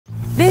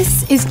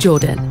This is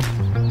Jordan.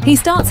 He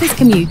starts his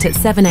commute at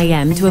 7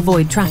 a.m. to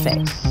avoid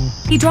traffic.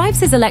 He drives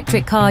his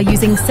electric car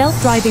using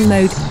self-driving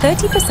mode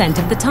 30%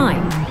 of the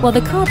time. While the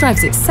car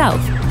drives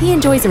itself, he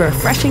enjoys a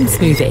refreshing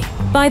smoothie.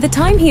 By the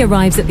time he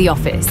arrives at the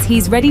office,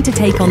 he's ready to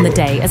take on the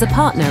day as a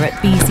partner at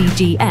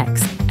BCG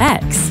X.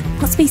 X?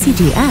 What's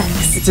BCG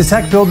X? It's a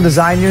tech build and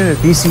design unit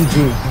at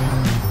BCG.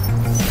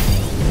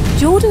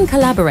 Jordan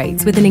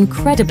collaborates with an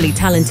incredibly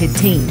talented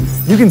team.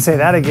 You can say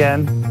that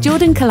again.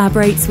 Jordan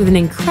collaborates with an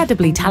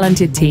incredibly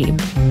talented team.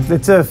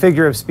 It's a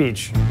figure of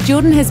speech.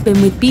 Jordan has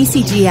been with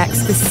BCG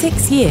X for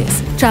 6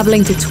 years,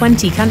 traveling to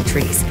 20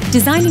 countries,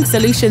 designing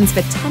solutions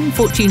for 10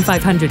 Fortune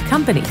 500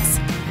 companies.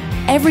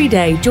 Every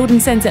day, Jordan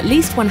sends at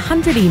least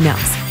 100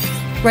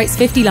 emails, writes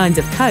 50 lines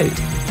of code,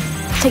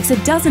 takes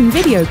a dozen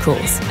video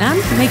calls, and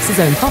makes his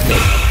own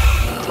coffee.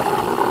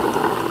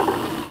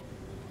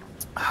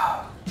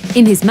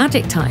 In his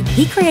magic time,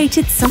 he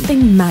created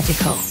something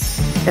magical.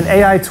 An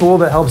AI tool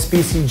that helps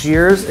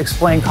BCGers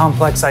explain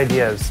complex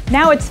ideas.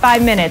 Now it's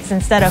 5 minutes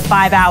instead of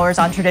 5 hours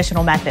on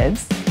traditional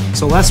methods.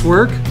 So less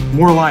work,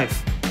 more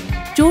life.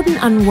 Jordan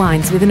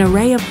unwinds with an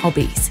array of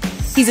hobbies.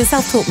 He's a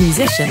self-taught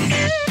musician,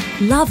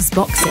 loves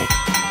boxing.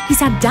 He's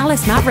had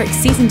Dallas Mavericks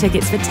season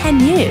tickets for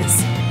 10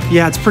 years.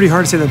 Yeah, it's pretty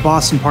hard to say the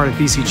Boston part of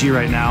BCG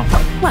right now.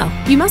 Well,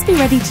 you must be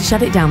ready to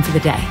shut it down for the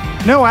day.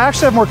 No, I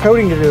actually have more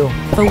coding to do.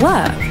 For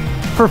work?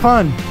 For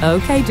fun.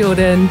 Okay,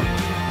 Jordan.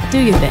 Do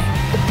your thing.